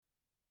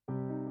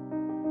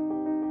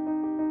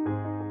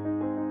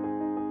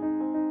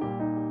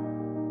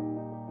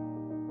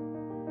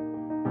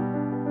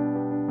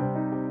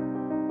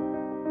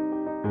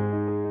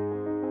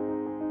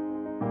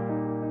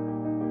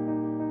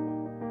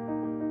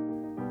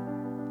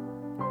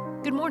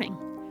Good morning.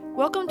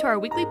 Welcome to our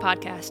weekly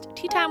podcast,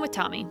 Tea Time with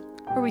Tommy,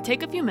 where we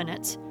take a few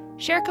minutes,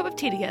 share a cup of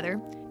tea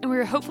together, and we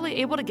are hopefully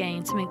able to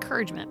gain some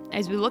encouragement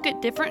as we look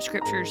at different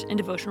scriptures and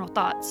devotional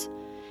thoughts.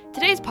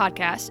 Today's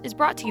podcast is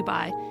brought to you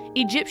by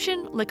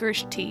Egyptian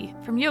licorice tea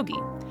from Yogi.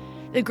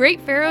 The great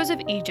pharaohs of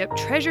Egypt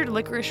treasured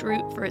licorice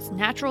root for its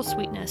natural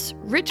sweetness,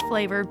 rich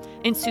flavor,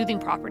 and soothing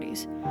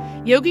properties.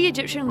 Yogi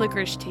Egyptian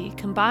licorice tea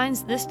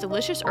combines this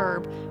delicious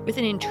herb with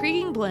an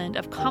intriguing blend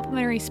of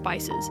complementary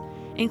spices,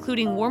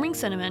 including warming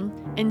cinnamon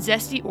and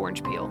zesty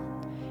orange peel.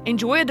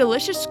 Enjoy a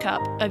delicious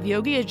cup of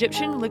Yogi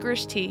Egyptian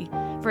licorice tea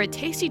for a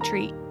tasty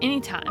treat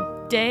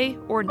anytime, day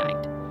or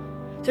night.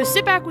 So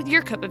sit back with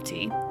your cup of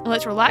tea and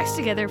let's relax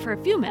together for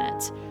a few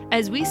minutes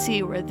as we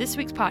see where this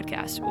week's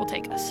podcast will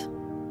take us.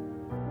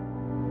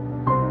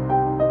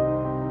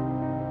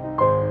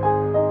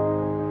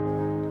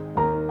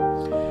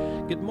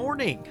 Good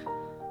morning.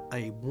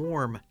 A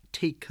warm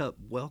teacup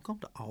welcome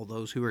to all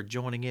those who are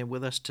joining in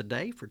with us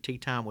today for Tea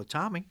Time with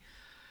Tommy.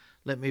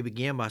 Let me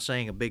begin by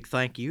saying a big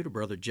thank you to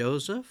Brother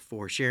Joseph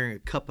for sharing a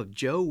cup of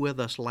joe with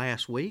us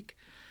last week.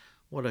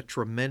 What a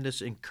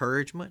tremendous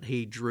encouragement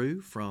he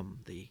drew from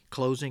the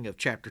closing of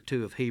chapter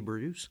 2 of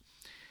Hebrews.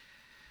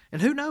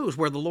 And who knows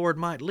where the Lord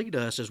might lead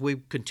us as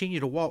we continue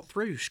to walk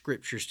through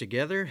scriptures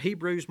together.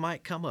 Hebrews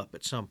might come up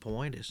at some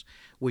point as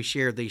we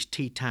share these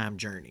tea time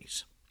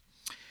journeys.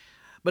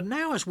 But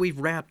now as we've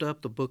wrapped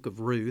up the book of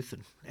Ruth,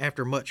 and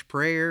after much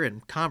prayer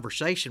and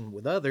conversation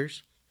with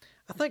others,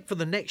 I think for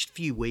the next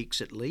few weeks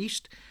at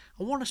least,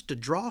 I want us to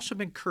draw some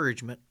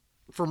encouragement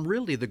from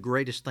really the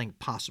greatest thing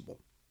possible.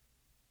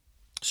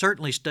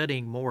 Certainly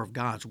studying more of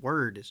God's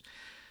Word is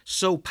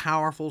so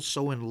powerful,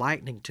 so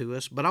enlightening to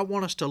us, but I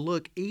want us to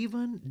look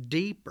even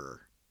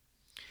deeper.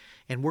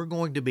 And we're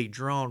going to be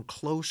drawn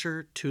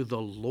closer to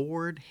the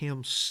Lord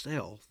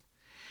Himself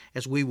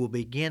as we will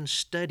begin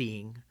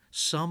studying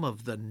some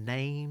of the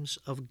names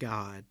of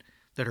God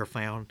that are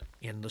found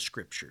in the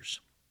Scriptures.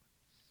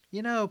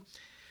 You know,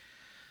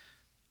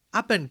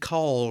 I've been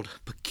called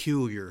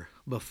peculiar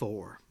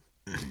before.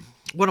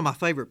 One of my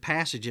favorite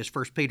passages,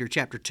 1 Peter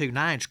chapter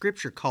 2:9,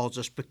 Scripture calls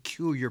us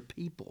peculiar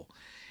people.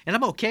 And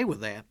I'm okay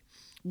with that.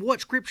 What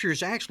Scripture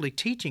is actually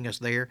teaching us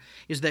there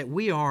is that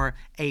we are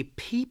a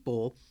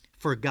people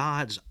for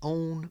God's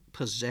own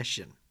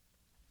possession.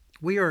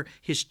 We are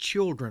His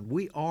children.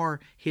 We are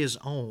His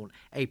own,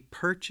 a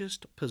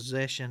purchased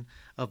possession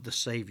of the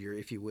Savior,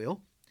 if you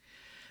will.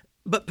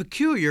 But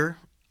peculiar,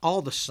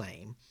 all the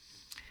same,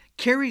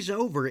 carries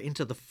over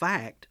into the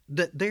fact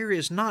that there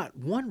is not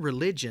one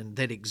religion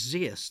that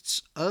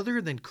exists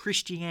other than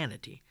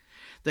Christianity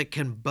that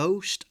can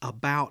boast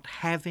about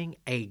having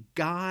a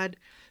God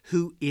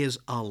who is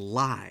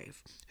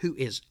alive, who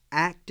is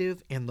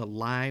active in the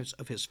lives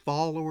of His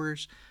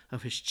followers,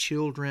 of His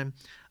children,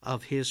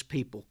 of His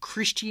people.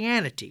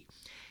 Christianity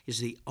is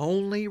the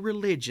only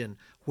religion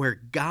where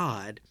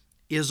God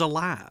is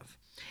alive.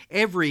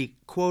 Every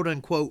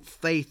quote-unquote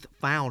faith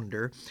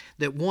founder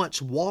that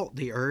once walked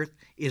the earth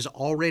is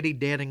already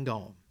dead and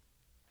gone.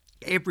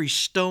 Every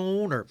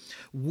stone or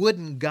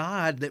wooden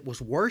god that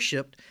was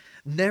worshipped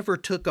never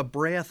took a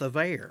breath of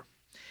air.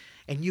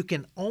 And you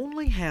can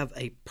only have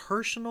a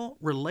personal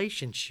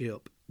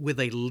relationship with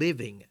a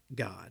living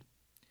God.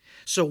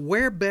 So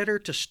where better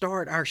to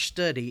start our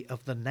study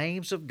of the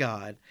names of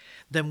God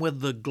than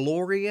with the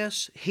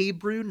glorious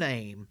Hebrew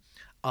name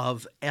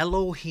of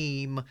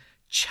Elohim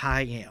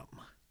Chayim,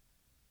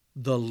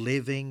 the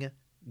living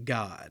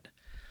God.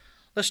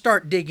 Let's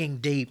start digging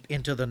deep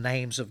into the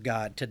names of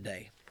God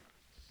today.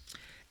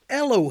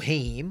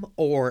 Elohim,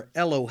 or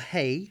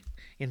Elohe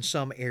in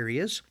some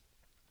areas,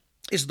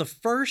 is the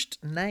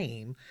first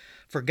name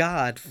for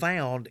God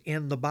found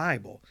in the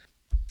Bible.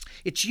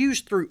 It's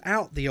used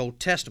throughout the Old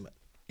Testament.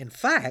 In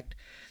fact,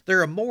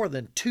 there are more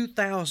than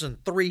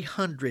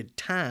 2,300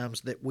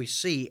 times that we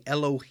see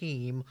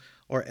Elohim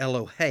or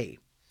Elohe.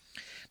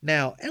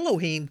 Now,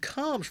 Elohim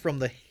comes from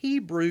the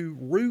Hebrew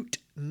root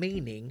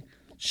meaning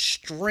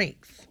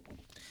strength.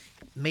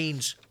 It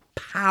means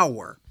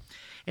power.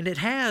 And it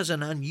has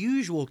an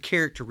unusual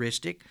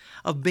characteristic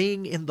of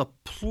being in the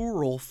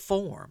plural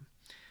form.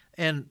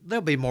 And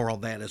there'll be more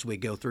on that as we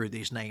go through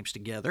these names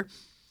together.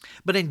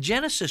 But in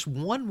Genesis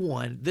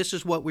 1:1, this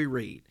is what we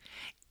read.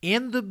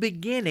 In the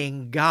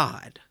beginning,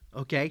 God.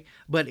 Okay?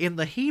 But in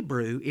the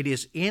Hebrew, it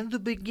is in the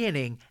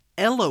beginning,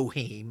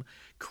 Elohim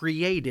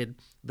created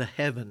the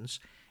heavens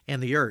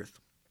and the earth.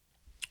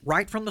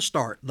 Right from the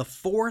start, the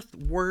fourth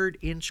word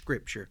in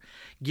Scripture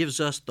gives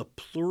us the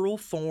plural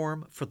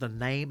form for the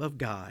name of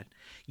God,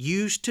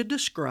 used to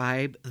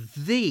describe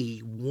the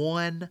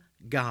one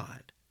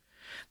God.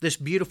 This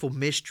beautiful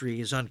mystery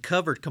is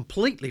uncovered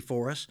completely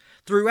for us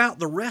throughout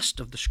the rest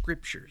of the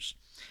Scriptures.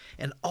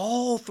 And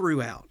all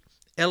throughout,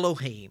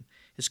 Elohim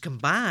is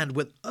combined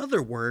with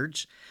other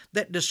words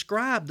that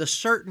describe the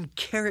certain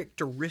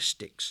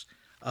characteristics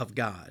of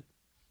God.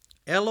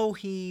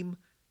 Elohim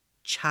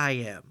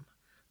Chayim,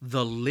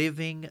 the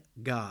living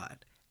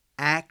God,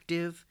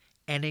 active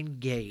and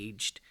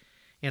engaged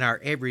in our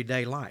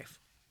everyday life.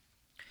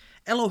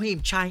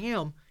 Elohim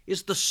Chayim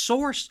is the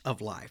source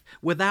of life.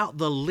 Without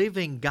the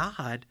living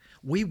God,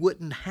 we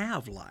wouldn't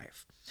have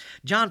life.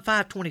 John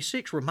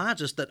 5:26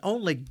 reminds us that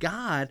only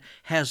God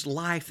has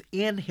life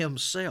in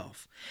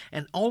himself,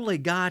 and only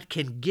God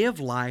can give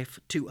life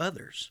to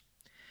others.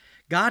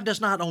 God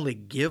does not only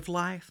give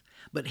life,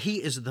 but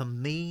he is the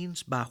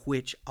means by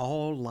which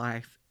all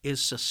life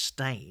is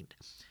sustained.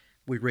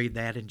 We read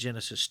that in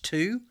Genesis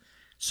 2,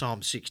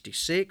 Psalm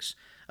 66,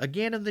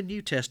 again in the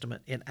New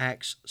Testament in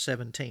Acts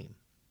 17.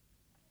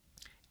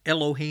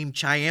 Elohim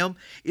Chaim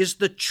is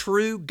the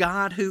true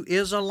God who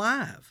is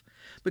alive,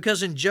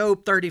 because in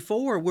Job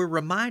 34 we're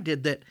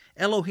reminded that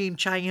Elohim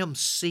Chaim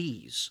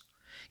sees.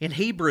 In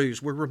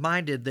Hebrews we're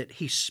reminded that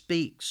he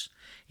speaks.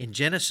 In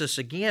Genesis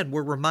again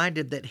we're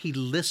reminded that he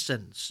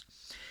listens.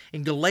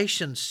 In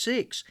Galatians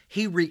 6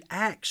 he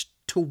reacts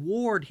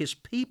toward his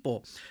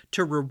people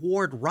to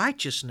reward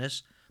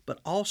righteousness,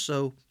 but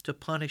also to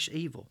punish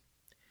evil.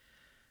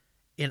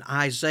 In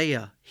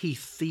Isaiah, he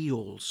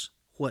feels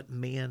what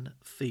men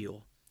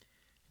feel.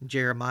 In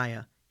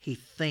Jeremiah, he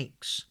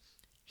thinks,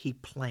 he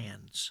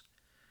plans.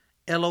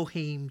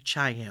 Elohim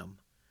Chaim,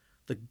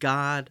 the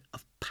God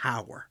of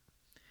power.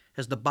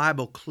 As the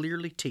Bible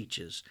clearly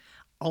teaches,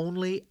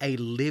 only a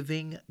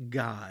living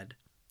God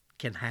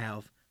can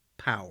have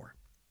power.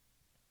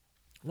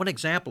 One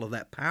example of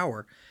that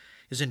power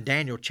is in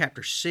Daniel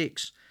chapter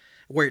 6,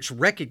 where it's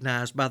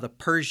recognized by the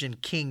Persian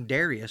king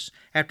Darius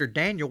after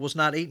Daniel was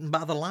not eaten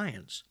by the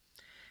lions.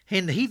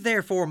 And he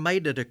therefore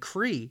made a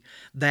decree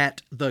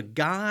that the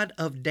God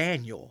of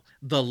Daniel,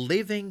 the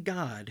living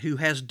God who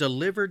has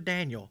delivered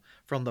Daniel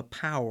from the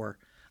power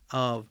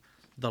of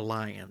the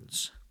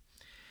lions.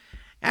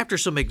 After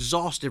some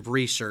exhaustive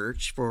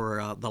research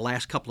for the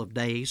last couple of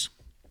days,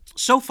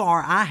 so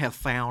far I have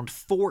found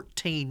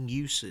 14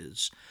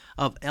 uses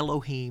of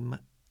Elohim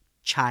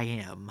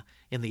Chaim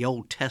in the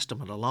Old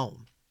Testament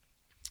alone.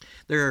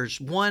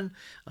 There's one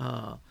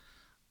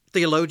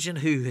theologian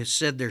who has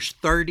said there's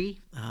 30.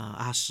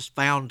 I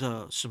found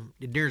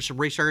during some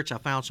research, I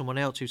found someone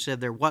else who said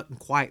there wasn't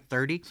quite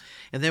 30,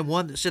 and then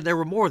one that said there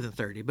were more than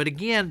 30. But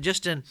again,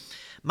 just in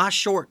my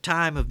short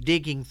time of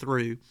digging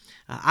through,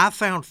 I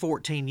found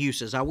 14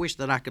 uses. I wish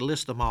that I could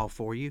list them all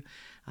for you,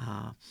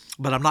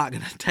 but I'm not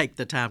going to take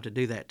the time to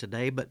do that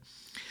today. But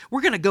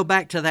we're going to go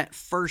back to that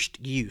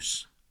first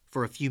use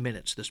for a few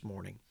minutes this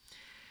morning.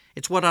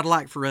 It's what I'd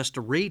like for us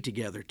to read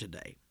together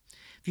today.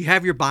 If you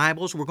have your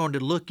Bibles, we're going to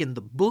look in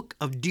the book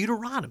of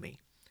Deuteronomy.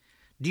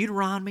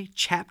 Deuteronomy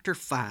chapter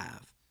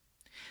 5.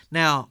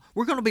 Now,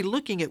 we're going to be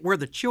looking at where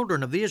the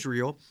children of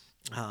Israel,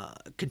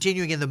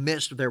 continuing in the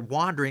midst of their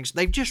wanderings,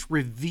 they've just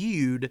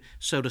reviewed,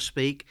 so to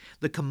speak,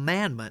 the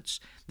commandments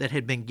that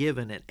had been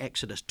given in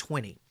Exodus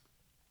 20.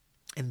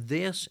 And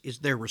this is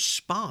their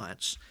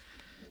response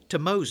to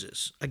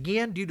Moses.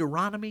 Again,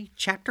 Deuteronomy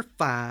chapter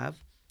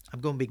 5. I'm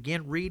going to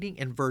begin reading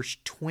in verse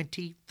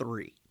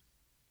 23.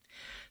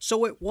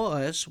 So it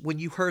was when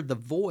you heard the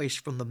voice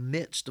from the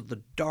midst of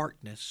the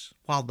darkness,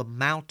 while the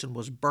mountain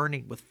was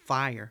burning with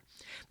fire,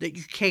 that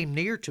you came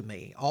near to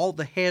me, all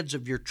the heads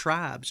of your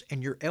tribes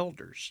and your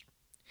elders.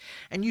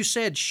 And you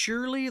said,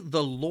 surely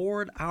the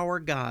Lord our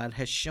God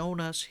has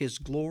shown us his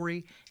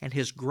glory and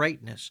his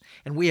greatness,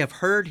 and we have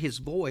heard his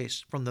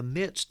voice from the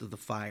midst of the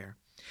fire.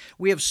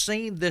 We have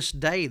seen this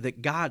day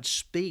that God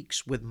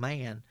speaks with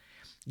man,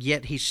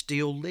 yet he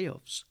still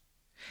lives.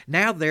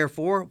 Now,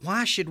 therefore,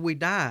 why should we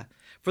die?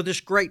 For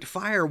this great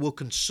fire will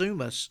consume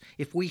us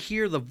if we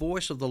hear the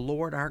voice of the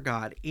Lord our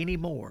God any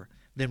more,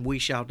 then we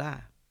shall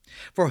die.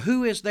 For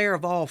who is there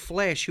of all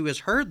flesh who has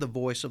heard the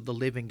voice of the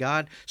living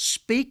God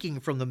speaking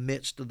from the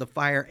midst of the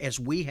fire as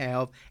we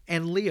have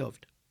and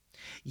lived?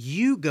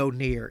 You go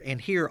near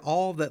and hear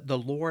all that the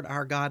Lord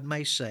our God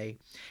may say,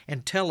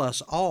 and tell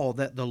us all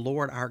that the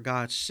Lord our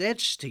God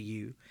says to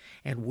you,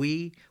 and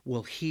we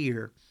will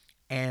hear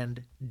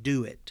and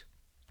do it.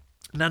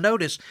 Now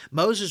notice,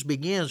 Moses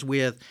begins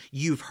with,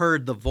 you've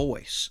heard the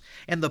voice.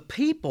 And the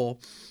people,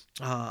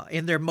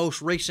 in their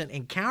most recent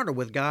encounter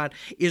with God,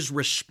 is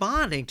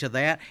responding to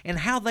that and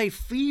how they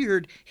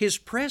feared his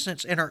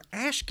presence and are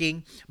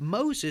asking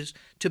Moses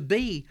to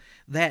be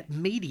that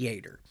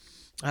mediator.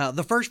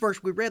 The first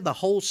verse we read, the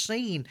whole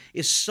scene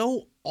is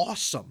so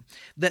awesome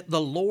that the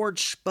Lord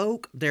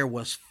spoke, there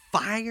was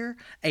fire,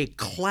 a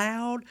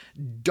cloud,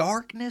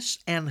 darkness,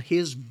 and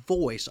his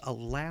voice, a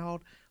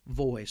loud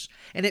voice.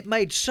 And it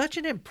made such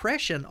an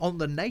impression on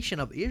the nation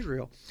of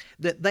Israel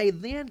that they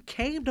then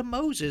came to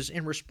Moses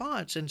in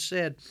response and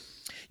said,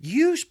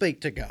 you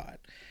speak to God,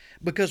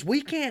 because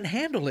we can't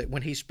handle it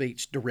when he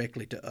speaks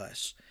directly to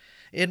us.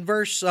 In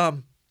verse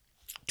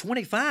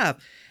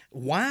 25,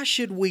 why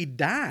should we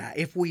die?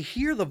 If we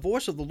hear the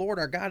voice of the Lord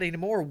our God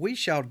anymore, we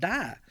shall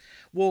die.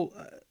 Well,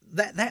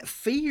 that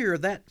fear,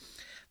 that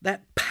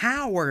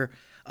power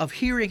of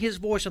hearing his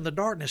voice in the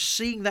darkness,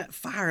 seeing that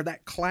fire,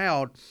 that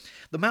cloud,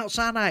 the Mount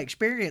Sinai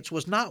experience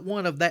was not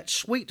one of that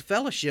sweet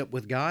fellowship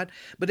with God,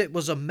 but it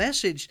was a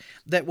message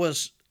that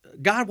was,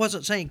 God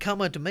wasn't saying, come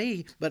unto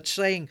me, but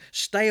saying,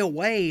 stay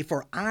away,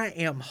 for I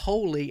am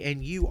holy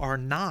and you are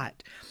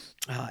not,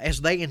 as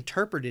they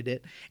interpreted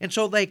it. And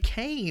so they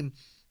came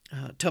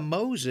to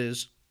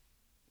Moses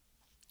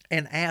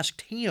and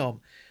asked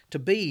him to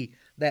be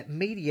that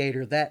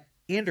mediator, that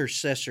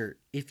intercessor,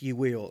 if you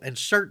will. And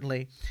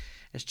certainly,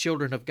 as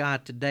children of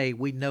God today,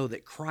 we know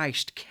that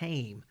Christ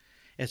came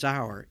as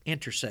our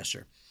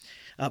intercessor.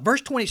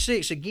 Verse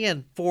 26,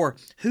 again, for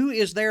who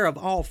is there of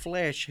all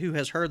flesh who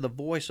has heard the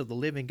voice of the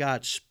living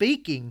God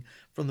speaking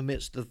from the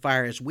midst of the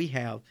fire as we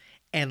have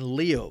and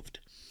lived?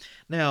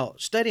 Now,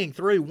 studying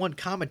through, one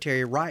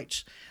commentary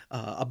writes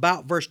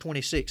about verse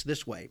 26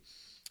 this way: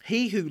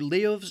 He who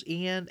lives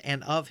in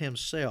and of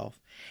himself,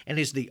 and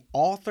is the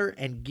author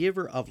and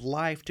giver of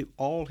life to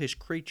all his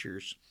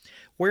creatures,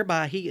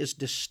 whereby he is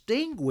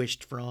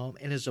distinguished from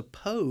and is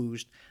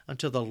opposed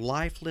unto the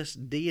lifeless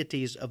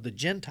deities of the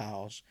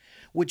Gentiles,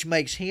 which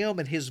makes him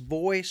and his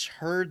voice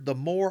heard the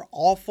more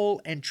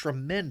awful and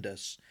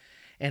tremendous,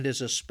 and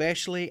is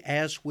especially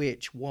as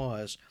which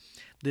was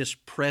this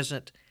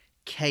present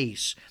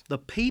case. The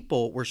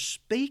people were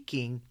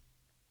speaking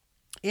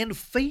in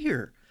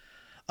fear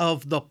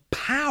of the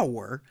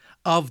power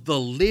of the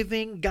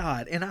living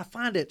God. And I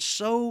find it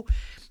so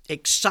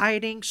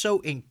exciting,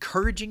 so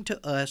encouraging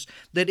to us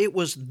that it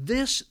was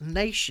this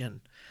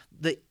nation,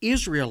 the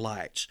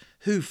Israelites,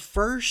 who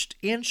first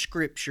in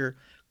Scripture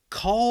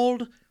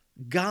called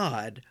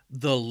God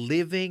the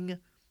living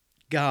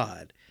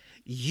God.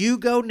 You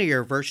go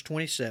near, verse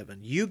 27,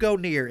 you go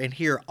near and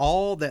hear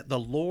all that the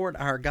Lord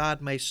our God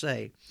may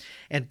say,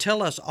 and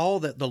tell us all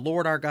that the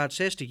Lord our God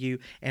says to you,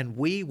 and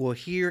we will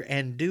hear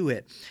and do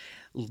it.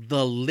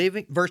 The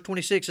living, verse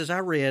 26, as I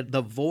read,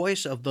 the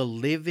voice of the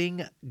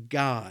living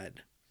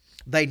God.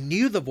 They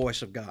knew the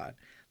voice of God.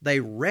 They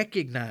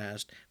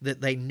recognized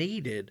that they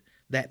needed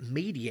that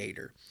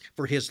mediator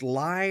for his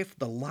life.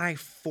 The life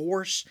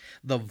force,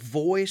 the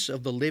voice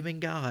of the living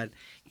God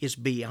is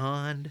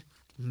beyond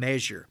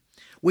measure.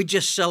 We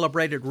just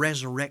celebrated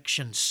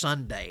Resurrection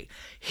Sunday.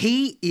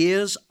 He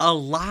is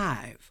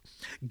alive.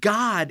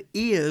 God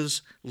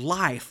is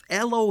life.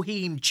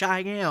 Elohim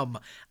Chayim,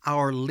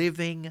 our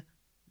living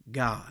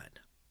God.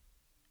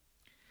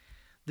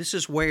 This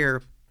is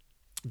where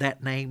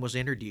that name was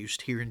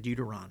introduced here in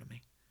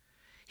Deuteronomy.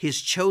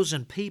 His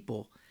chosen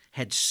people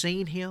had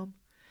seen him.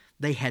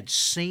 They had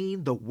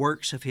seen the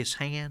works of his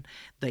hand.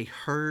 They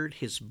heard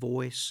his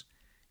voice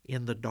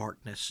in the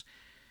darkness.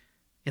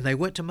 And they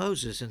went to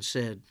Moses and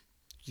said,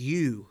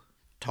 "You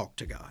talk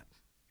to God."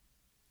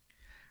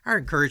 Our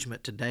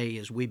encouragement today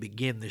as we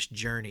begin this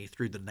journey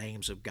through the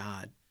names of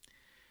God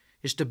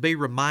is to be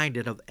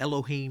reminded of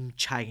Elohim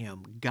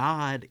Chayim.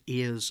 God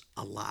is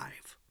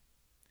alive.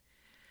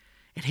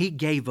 And he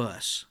gave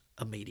us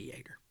a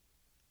mediator.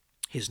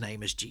 His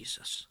name is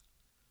Jesus.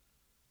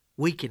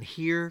 We can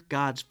hear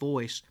God's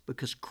voice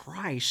because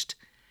Christ,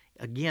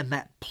 again,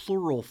 that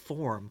plural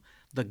form,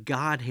 the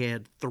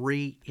Godhead,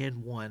 three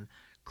in one.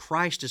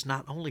 Christ is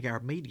not only our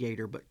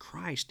mediator, but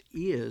Christ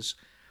is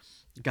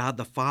God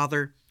the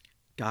Father,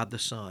 God the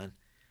Son,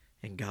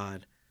 and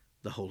God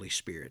the Holy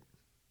Spirit.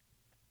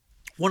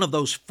 One of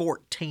those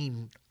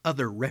 14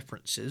 other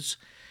references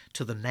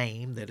to the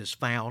name that is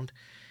found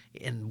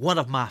in one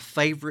of my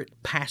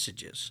favorite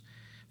passages,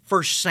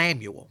 1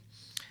 Samuel.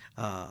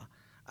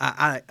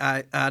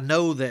 I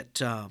know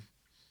that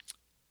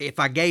if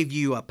I gave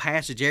you a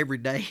passage every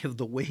day of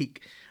the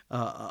week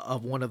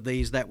of one of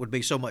these, that would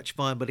be so much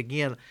fun. But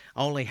again,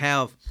 I only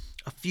have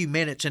a few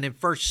minutes. And in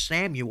 1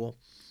 Samuel,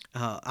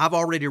 I've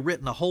already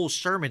written a whole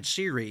sermon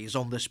series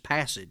on this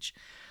passage.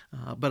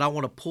 But I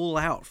want to pull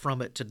out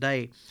from it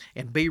today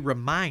and be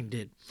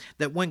reminded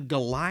that when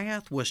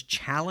Goliath was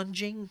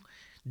challenging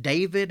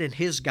David and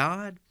his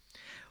God,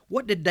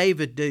 what did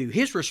David do?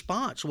 His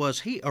response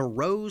was he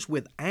arose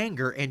with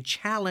anger and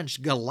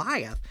challenged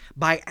Goliath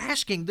by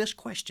asking this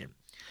question: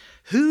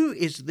 "Who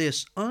is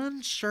this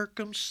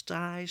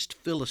uncircumcised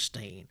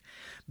Philistine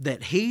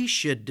that he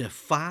should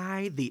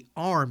defy the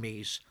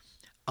armies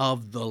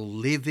of the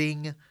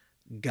living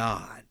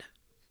God?"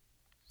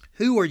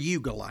 Who are you,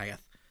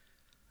 Goliath?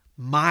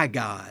 My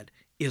God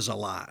is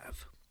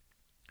alive.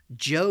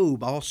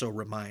 Job also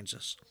reminds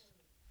us,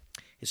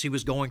 as he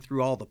was going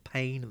through all the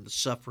pain and the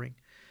suffering,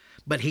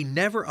 but he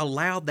never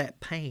allowed that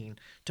pain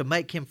to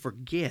make him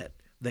forget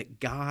that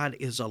God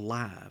is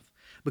alive.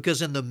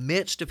 Because in the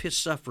midst of his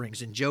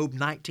sufferings, in Job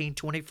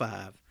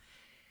 19:25,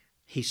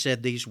 he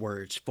said these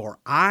words: "For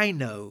I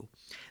know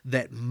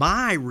that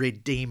my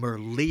Redeemer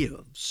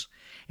lives,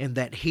 and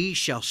that he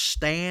shall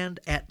stand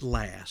at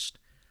last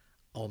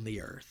on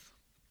the earth."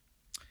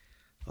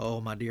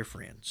 Oh, my dear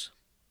friends,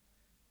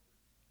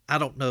 I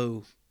don't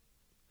know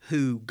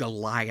who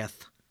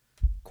Goliath,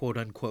 quote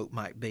unquote,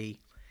 might be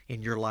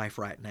in your life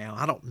right now.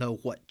 I don't know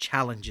what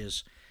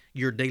challenges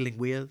you're dealing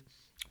with.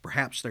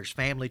 Perhaps there's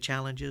family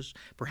challenges.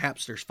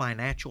 Perhaps there's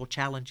financial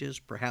challenges.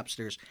 Perhaps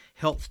there's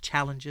health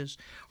challenges,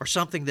 or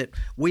something that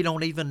we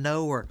don't even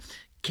know or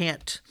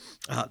can't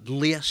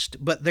list.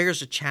 But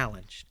there's a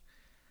challenge.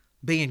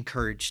 Be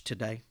encouraged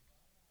today.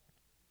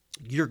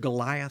 Your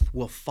Goliath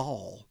will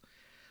fall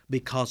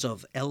because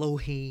of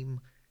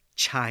Elohim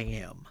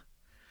Chayim,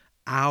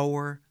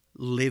 our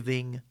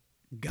living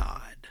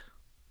God.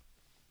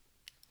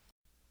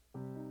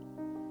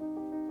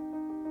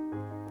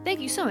 Thank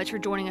you so much for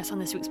joining us on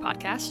this week's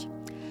podcast.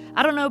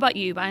 I don't know about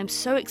you, but I am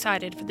so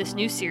excited for this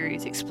new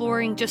series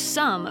exploring just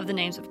some of the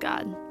names of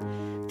God.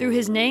 Through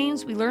his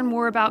names, we learn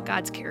more about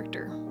God's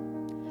character.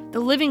 The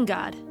living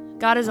God.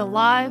 God is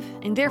alive,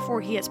 and therefore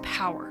he has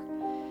power.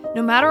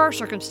 No matter our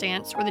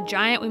circumstance or the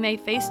giant we may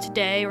face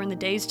today or in the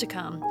days to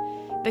come,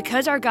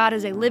 because our God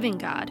is a living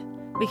God,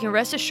 we can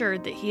rest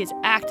assured that he is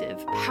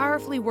active,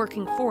 powerfully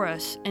working for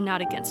us and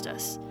not against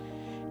us.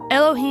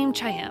 Elohim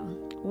Chaim,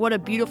 what a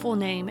beautiful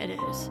name it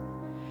is.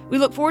 We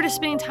look forward to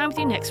spending time with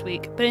you next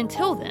week, but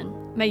until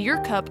then, may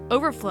your cup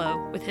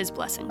overflow with his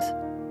blessings.